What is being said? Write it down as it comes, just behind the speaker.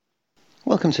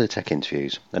Welcome to the Tech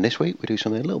Interviews, and this week we do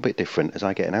something a little bit different as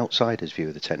I get an outsider's view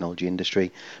of the technology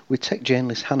industry with tech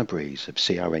journalist Hannah Breeze of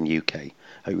CRN UK.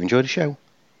 Hope you enjoy the show.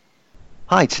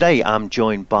 Hi, today I'm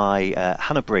joined by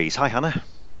Hannah Breeze. Hi Hannah.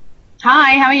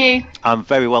 Hi, how are you? I'm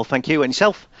very well, thank you. And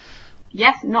yourself?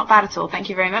 Yes, not bad at all, thank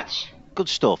you very much. Good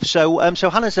stuff. So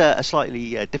Hannah's a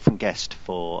slightly different guest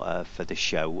for this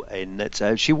show in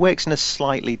that she works in a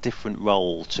slightly different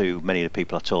role to many of the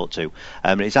people I talk to.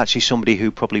 It's actually somebody who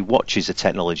probably watches the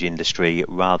technology industry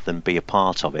rather than be a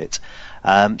part of it.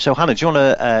 So Hannah, do you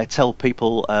want to tell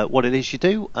people what it is you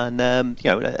do and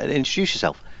introduce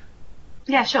yourself?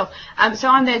 Yeah, sure. So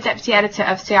I'm the deputy editor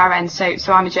of CRN.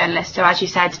 So I'm a journalist. So as you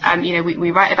said,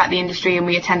 we write about the industry and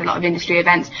we attend a lot of industry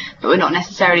events, but we're not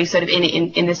necessarily sort of in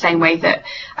it in the same way that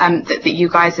that you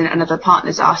guys and other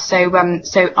partners are. So on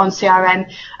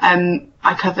CRN,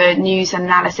 I cover news and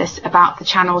analysis about the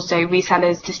channels, so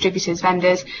resellers, distributors,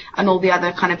 vendors, and all the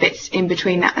other kind of bits in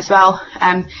between that as well.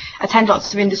 Attend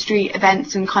lots of industry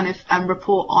events and kind of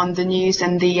report on the news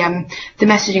and the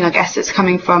messaging, I guess, that's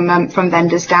coming from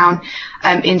vendors down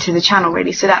into the channel,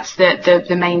 really. So that's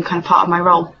the main kind of part of my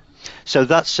role. So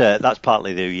that's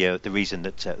partly the reason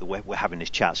that we're having this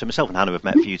chat. So myself and Hannah have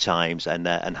met a few times and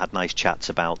had nice chats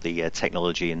about the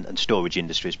technology and storage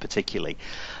industries particularly.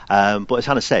 But as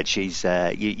Hannah said,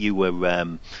 you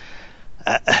were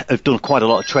have done quite a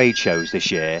lot of trade shows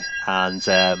this year, and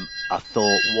I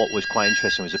thought what was quite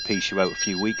interesting was a piece you wrote a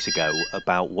few weeks ago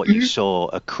about what you saw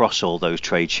across all those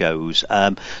trade shows.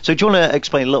 So do you want to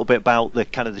explain a little bit about the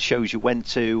kind of the shows you went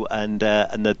to and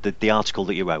the article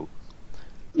that you wrote?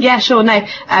 Yeah, sure. No,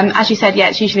 as you said,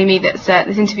 it's usually me that's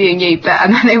interviewing you, but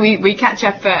I know we catch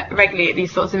up regularly at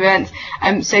these sorts of events.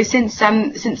 So since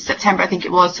September, I think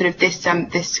it was, sort of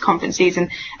this conference season,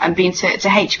 been to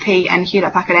HP and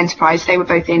Hewlett Packard Enterprise. They were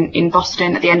both in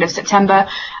Boston at the end of September,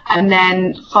 and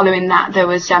then following that there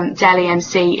was Dell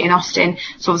EMC in Austin.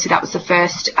 So obviously that was the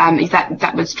first.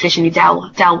 That was traditionally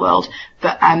Dell World.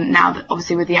 But now that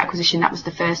obviously with the acquisition, that was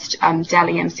the first Dell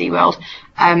EMC World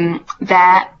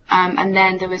there. And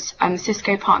then there was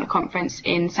Cisco Partner Conference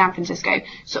in San Francisco.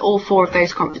 So all four of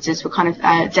those conferences were kind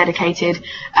of dedicated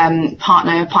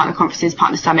partner conferences,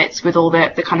 partner summits with all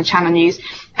the kind of channel news.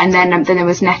 And then there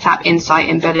was NetApp Insight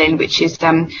in Berlin, which is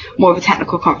more of a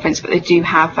technical conference, but they do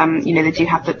have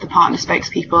the partner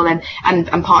spokespeople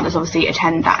and partners obviously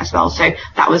attend that as well. So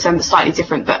that was slightly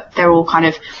different, but they're all kind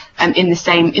of in the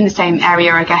same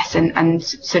area, I guess, and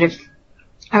sort of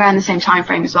around the same time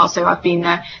frame as well. So I've been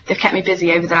they've kept me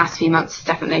busy over the last few months,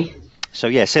 definitely. So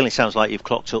yeah, certainly sounds like you've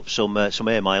clocked up some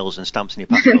air miles and stamps in your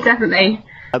passport. Definitely.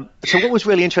 So what was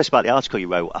really interesting about the article you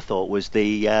wrote, I thought, was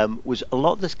was a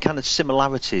lot of the kind of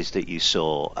similarities that you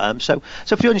saw. So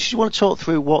if you're honest, you want to talk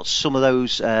through what some of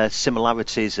those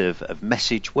similarities of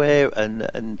message were and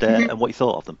what you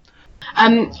thought of them.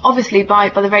 Obviously, by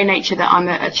the very nature that I'm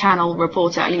a channel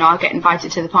reporter, I'll get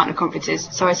invited to the partner conferences.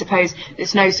 So I suppose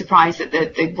it's no surprise that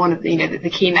the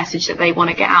key message that they want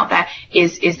to get out there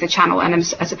is the channel. And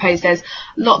I suppose there's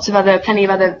plenty of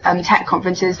other tech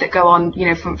conferences that go on,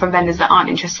 from vendors that aren't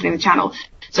interested in the channel.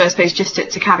 So I suppose just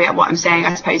to caveat what I'm saying,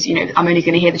 I suppose, I'm only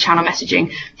going to hear the channel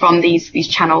messaging from these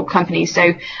channel companies.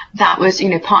 So that was,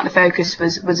 partner focus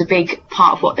was a big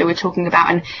part of what they were talking about.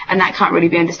 And that can't really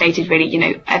be understated,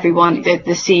 really. Everyone,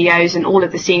 the CEOs and all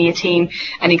of the senior team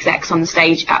and execs on the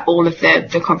stage at all of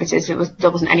the conferences, there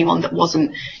wasn't anyone that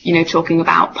wasn't, talking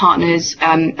about partners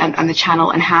and the channel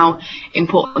and how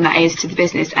important that is to the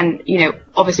business. And,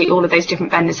 obviously all of those different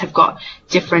vendors have got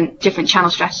different channel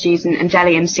strategies, and Dell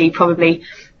EMC probably,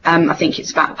 I think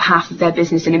it's about half of their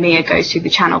business in EMEA goes through the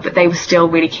channel, but they were still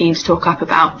really keen to talk up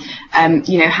about,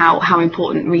 how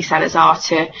important resellers are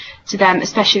to them,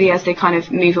 especially as they kind of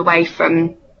move away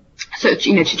from sort of,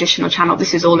 traditional channel.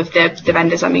 This is all of the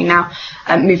vendors, now,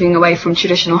 moving away from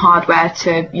traditional hardware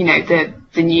to,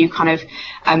 the new kind of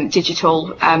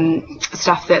digital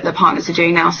stuff that the partners are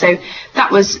doing now. So that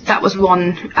was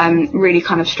one really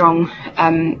kind of strong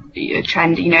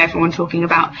trend. Everyone talking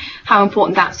about how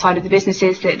important that side of the business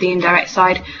is, the indirect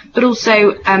side. But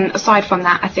also aside from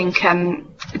that, I think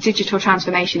digital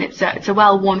transformation. It's a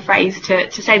well-worn phrase to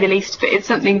say the least, but it's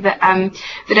something that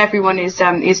everyone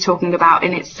is talking about,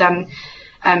 and it's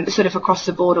sort of across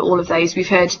the board, all of those. We've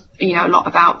heard, a lot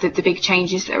about the big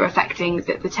changes that are affecting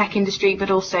the tech industry,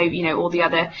 but also, all the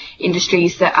other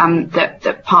industries that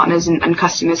partners and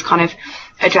customers kind of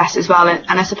address as well.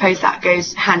 And I suppose that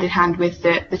goes hand in hand with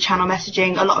the channel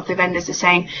messaging. A lot of the vendors are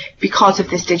saying, because of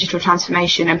this digital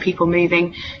transformation and people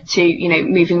moving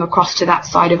across to that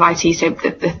side of IT, so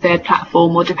the third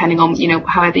platform, or depending on,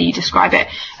 however you describe it,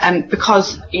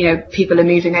 because, people are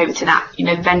moving over to that,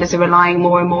 vendors are relying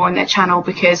more and more on their channel,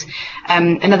 because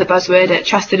another buzzword, a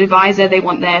trusted advisor,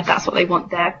 that's what they want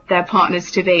their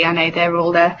partners to be. I know they're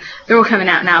all coming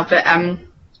out now, but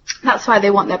that's why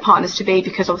they want their partners to be,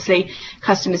 because obviously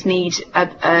customers need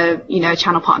a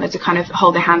channel partner to kind of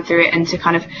hold their hand through it and to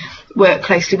kind of work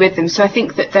closely with them. So I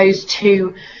think that those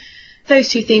two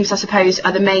themes, I suppose,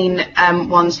 are the main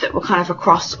ones that were kind of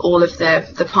across all of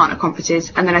the partner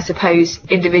conferences. And then I suppose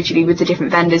individually with the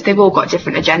different vendors, they've all got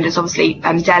different agendas. Obviously,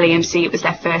 Dell EMC, it was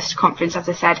their first conference, as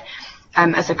I said,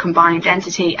 as a combined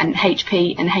entity, and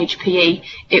HP and HPE,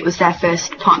 it was their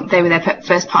first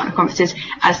partner conferences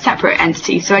as separate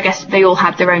entities. So I guess they all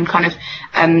had their own kind of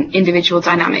individual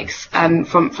dynamics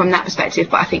from that perspective.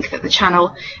 But I think that the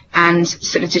channel and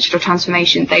sort of digital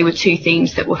transformation, they were two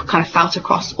themes that were kind of felt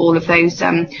across all of those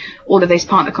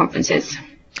partner conferences.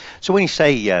 So when you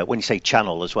say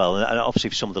channel as well, and obviously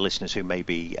for some of the listeners who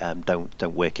maybe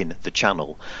don't work in the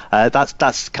channel,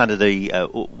 that's kind of the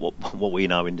what we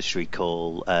in our industry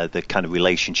call the kind of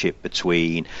relationship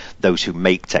between those who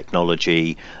make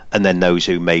technology and then those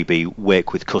who maybe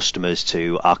work with customers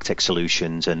to architect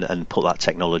solutions and put that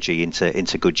technology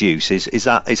into good use. Is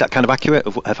that kind of accurate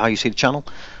of how you see the channel?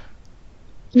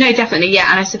 No, definitely,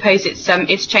 yeah, and I suppose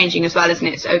it's changing as well, isn't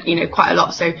it? So, quite a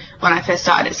lot. So when I first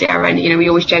started at CRN, we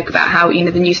always joke about how,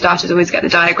 the new starters always get the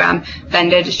diagram,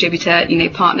 vendor, distributor,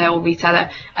 partner or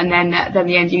retailer, and then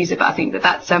the end user. But I think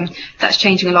that's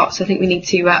changing a lot. So I think we need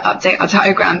to update our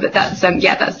diagram. But that's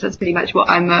pretty much what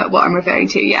I'm referring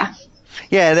to, yeah.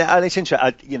 Yeah, and it's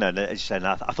interesting. As you said,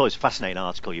 I thought it was a fascinating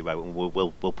article you wrote, and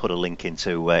we'll put a link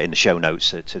into in the show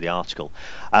notes to the article.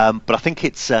 But I think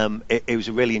it was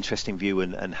a really interesting view,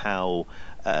 and how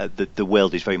the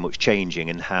world is very much changing,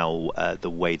 and how the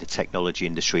way the technology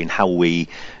industry and how we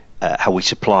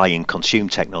supply and consume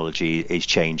technology is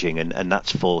changing, and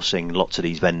that's forcing lots of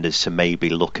these vendors to maybe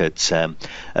look at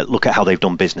how they've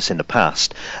done business in the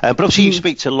past. But obviously, you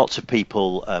speak to lots of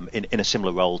people in a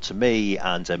similar role to me,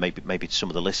 and maybe to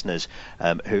some of the listeners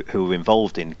who are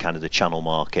involved in kind of the channel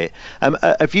market.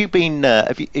 Have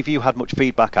you had much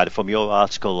feedback either from your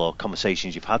article or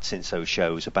conversations you've had since those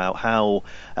shows about how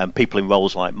people in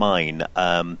roles like mine,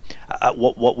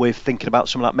 what we're thinking about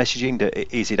some of that messaging?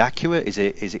 Is it accurate? Is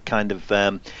it kind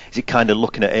of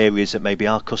looking at areas that maybe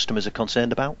our customers are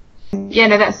concerned about? Yeah,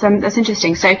 no, that's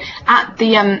interesting. So at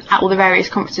all the various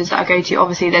conferences that I go to,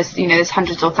 obviously there's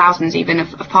hundreds or thousands even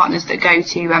of partners that go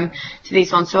to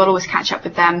these ones. So I'll always catch up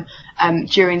with them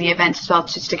during the event as well,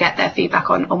 just to get their feedback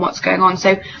on what's going on.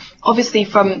 So obviously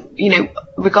from,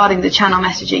 regarding the channel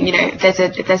messaging, if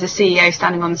there's a CEO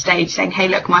standing on the stage saying, hey,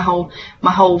 look, my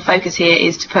whole focus here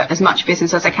is to put as much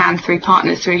business as I can through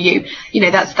partners, through you,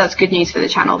 that's good news for the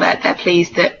channel. They're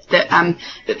pleased that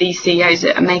these CEOs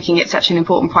are making it such an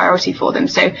important priority for them.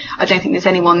 So I don't think there's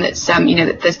anyone that's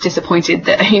that's disappointed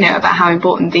that about how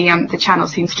important the channel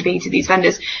seems to be to these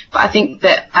vendors. But I think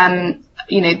that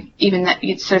even that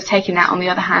you're sort of taking that on the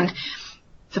other hand,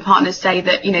 the partners say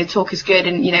that talk is good,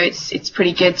 and it's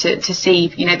pretty good to see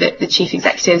the chief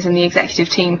executives and the executive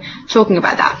team talking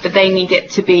about that, but they need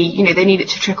it to be they need it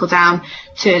to trickle down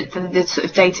to the sort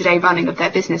of day-to-day running of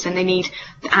their business, and they need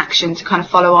the action to kind of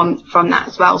follow on from that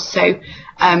as well. So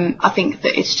I think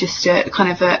that it's just a kind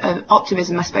of a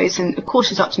optimism, I suppose, and a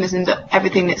cautious optimism that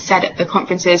everything that's said at the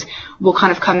conferences will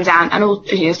kind of come down, and all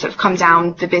sort of come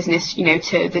down the business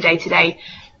to the day-to-day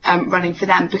running for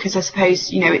them, because I suppose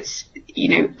it's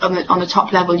on the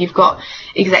top level you've got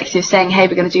executives saying, hey,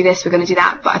 we're going to do this, we're going to do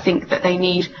that, but I think that they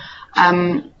need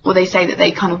or they say that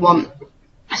they kind of want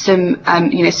some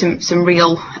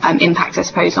real impact, I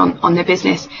suppose, on their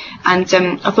business. And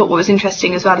I thought what was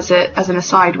interesting as well as an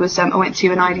aside was I went to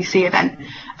an IDC event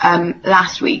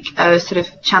last week, sort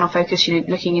of channel focus,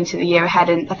 looking into the year ahead,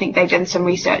 and I think they've done some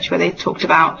research where they talked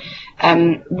about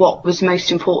what was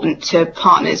most important to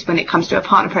partners when it comes to a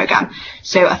partner program.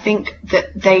 So I think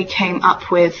that they came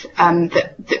up with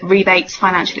that rebates,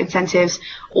 financial incentives,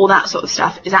 all that sort of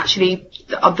stuff is actually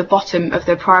at the bottom of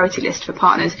the priority list for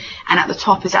partners, and at the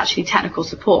top is actually technical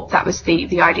support. That was the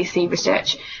IDC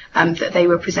research that they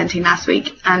were presenting last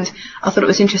week. And I thought it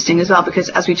was interesting as well, because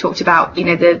as we talked about,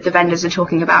 the vendors are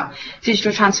talking about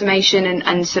digital transformation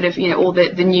and sort of, all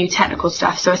the new technical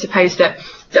stuff. So I suppose that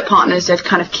that partners are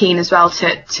kind of keen as well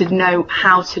to know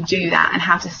how to do that and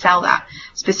how to sell that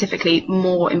specifically,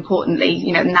 more importantly,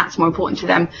 you know, and that's more important to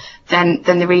them than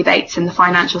the rebates and the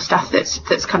financial stuff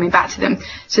that's coming back to them.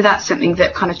 So that's something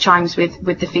that kind of chimes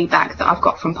with the feedback that I've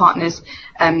got from partners,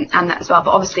 and that as well.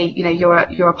 But obviously, you know,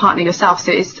 you're a partner yourself,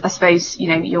 so it's, I suppose, you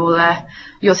know,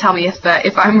 you'll tell me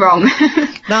if I'm wrong.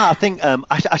 No, I think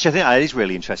actually I think that is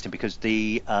really interesting, because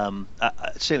the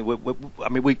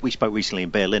certainly we spoke recently in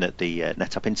Berlin at the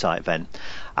NetApp Insight event,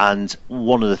 and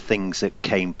one of the things that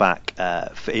came back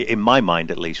in my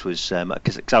mind at least was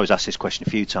because I was asked this question a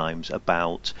few times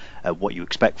about what you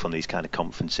expect from these kind of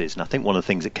conferences, and I think one of the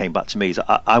things that came back to me is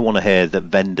I want to hear that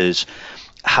vendors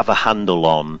have a handle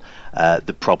on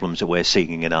the problems that we're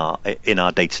seeing in our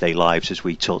day-to-day lives as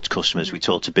we talk to customers, we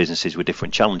talk to businesses with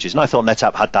different challenges. And I thought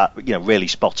NetApp had that, you know, really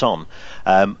spot on.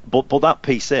 But that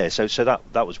piece there, so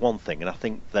that was one thing. And I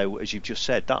think, though, as you've just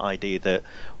said, that idea that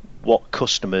what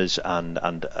customers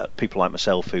and people like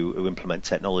myself who implement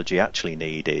technology actually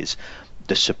need is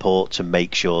the support to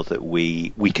make sure that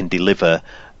we can deliver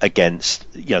against,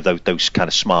 you know, those kind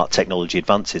of smart technology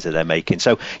advances that they're making.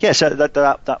 So yeah, so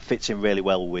that fits in really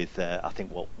well with I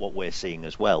think what we're seeing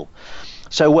as well.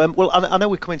 So well, I know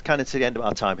we're coming kind of to the end of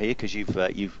our time here, because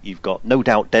you've got no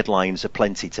doubt deadlines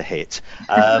aplenty to hit.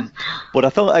 But I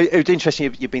thought it was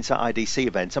interesting you've been to that IDC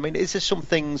event. I mean, is there some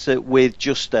things that, with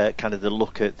just kind of the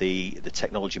look at the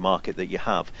technology market that you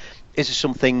have, is there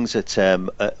some things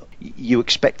that you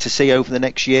expect to see over the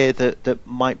next year that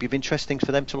might be of interesting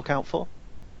for them to look out for?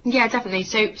 Yeah, definitely.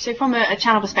 So from a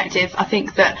channel perspective, I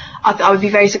think that I would be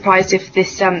very surprised if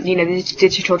this, you know, the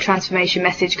digital transformation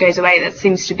message goes away. That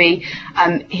seems to be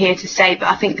here to stay. But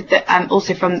I think that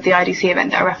also from the IDC event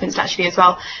that I referenced actually as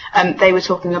well, they were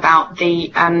talking about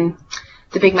the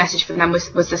big message for them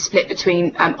was the split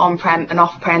between on-prem and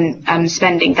off-prem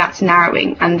spending. That's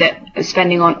narrowing, and that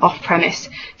spending on off-premise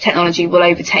technology will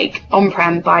overtake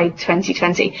on-prem by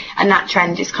 2020, and that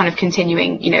trend is kind of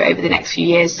continuing, you know, over the next few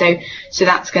years. So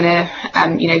that's going to,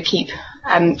 you know, keep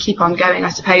on going, I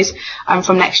suppose.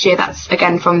 From next year, that's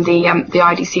again from the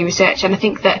IDC research. And I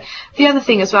think that the other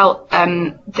thing as well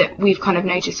that we've kind of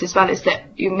noticed as well is that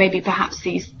maybe perhaps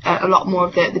a lot more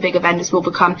of the bigger vendors will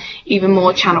become even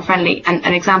more channel friendly. And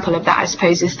an example of that, I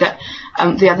suppose, is that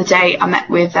the other day I met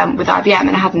with IBM, and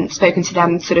I hadn't spoken to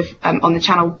them sort of on the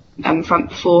channel front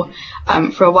before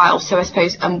for a while. So I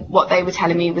suppose what they were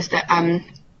telling me was that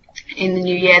in the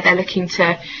new year they're looking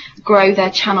to grow their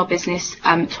channel business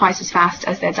twice as fast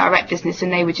as their direct business,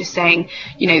 and they were just saying,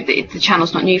 you know, the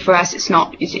channel's not new for us. It's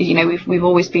not, you know, we've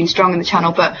always been strong in the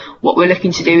channel, but what we're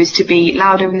looking to do is to be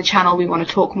louder in the channel. We want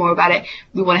to talk more about it.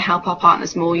 We want to help our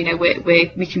partners more. You know,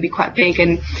 we can be quite big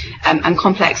and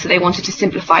complex, so they wanted to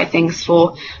simplify things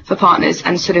for partners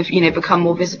and sort of, you know, become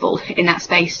more visible in that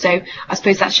space. So I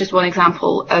suppose that's just one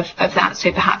example of that.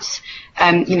 So perhaps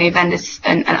you know, vendors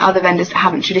and other vendors that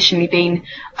haven't traditionally been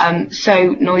so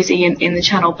noisy in the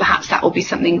channel, perhaps that will be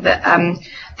something that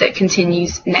that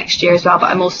continues next year as well. But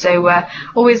I'm also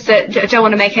always don't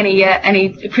want to make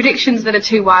any predictions that are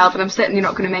too wild, and I'm certainly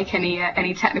not going to make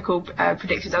any technical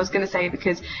predictions. I was going to say,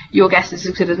 because your guess is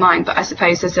as good as mine, but I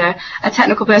suppose as a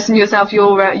technical person yourself,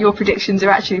 your predictions are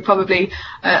actually probably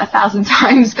 1,000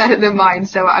 times better than mine.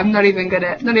 So I'm not even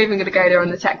gonna go there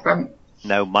on the tech front.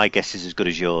 No, my guess is as good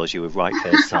as yours. You were right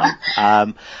first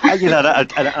time. You know,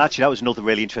 and actually, that was another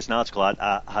really interesting article.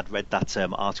 I had read that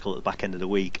article at the back end of the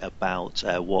week about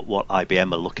what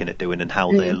IBM are looking at doing and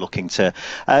how they're looking to,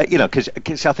 you know,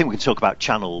 because I think we can talk about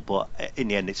channel, but in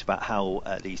the end, it's about how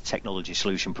these technology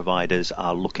solution providers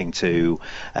are looking to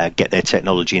get their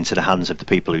technology into the hands of the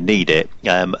people who need it.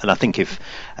 And I think if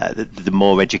the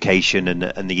more education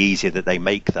and the easier that they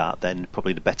make that, then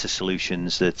probably the better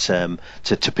solutions that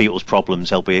to people's problems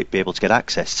they'll be able to get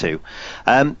access to.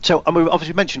 So we've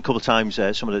obviously mentioned a couple of times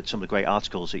some of the great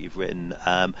articles that you've written,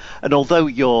 and although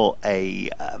you're a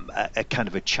kind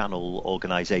of a channel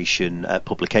organisation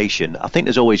publication, I think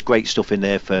there's always great stuff in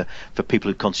there for people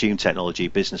who consume technology,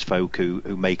 business folk who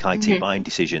make IT buying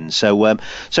decisions. So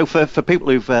so for people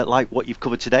who've liked what you've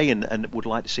covered today and would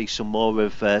like to see some more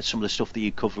of some of the stuff that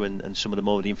you cover and some of the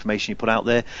more of the information you put out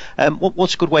there,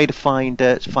 what's a good way to find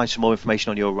some more information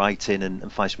on your writing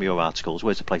and find some of your articles?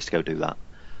 Where's the place to go do that?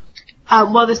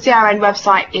 Well, the CRN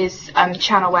website is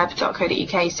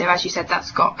channelweb.co.uk. So as you said,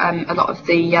 that's got a lot of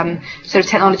the sort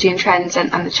of technology and trends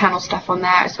and the channel stuff on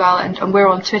there as well. And we're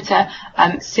on Twitter,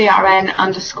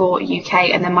 CRN_UK,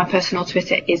 and then my personal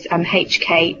Twitter is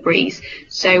HKBreeze.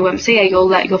 So yeah,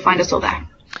 you'll find us all there.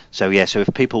 So yeah, so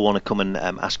if people want to come and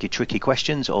ask you tricky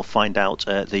questions or find out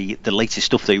the latest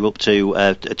stuff that you're up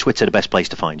to, Twitter the best place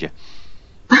to find you.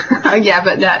 Yeah,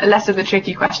 but less of the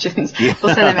tricky questions. Yeah.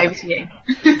 We'll send them over to you.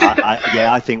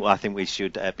 I think we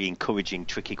should be encouraging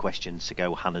tricky questions to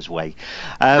go Hannah's way.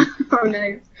 Oh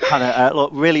no, Hannah,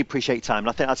 look, really appreciate your time, and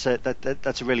I think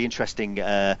that's a really interesting.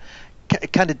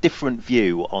 Kind of different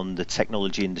view on the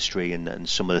technology industry and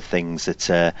some of the things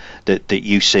that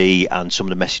you see and some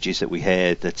of the messages that we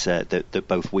hear that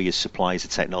both we as suppliers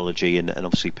of technology and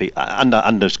obviously and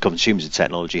as consumers of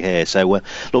technology here. So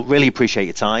look, really appreciate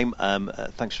your time.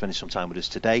 Thanks for spending some time with us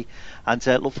today, and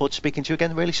look forward to speaking to you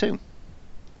again really soon.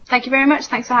 Thank you very much.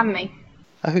 Thanks for having me.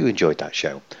 I hope you enjoyed that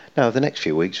show. Now, over the next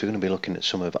few weeks, we're going to be looking at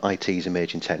some of IT's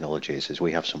emerging technologies as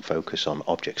we have some focus on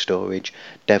object storage,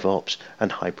 DevOps,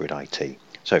 and hybrid IT.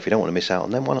 So if you don't want to miss out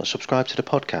on them, why not subscribe to the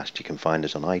podcast? You can find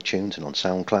us on iTunes and on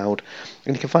SoundCloud,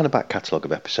 and you can find a back catalogue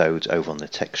of episodes over on the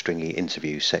TechStringy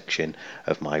interviews section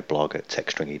of my blog at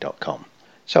techstringy.com.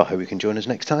 So I hope you can join us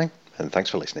next time, and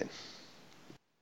thanks for listening.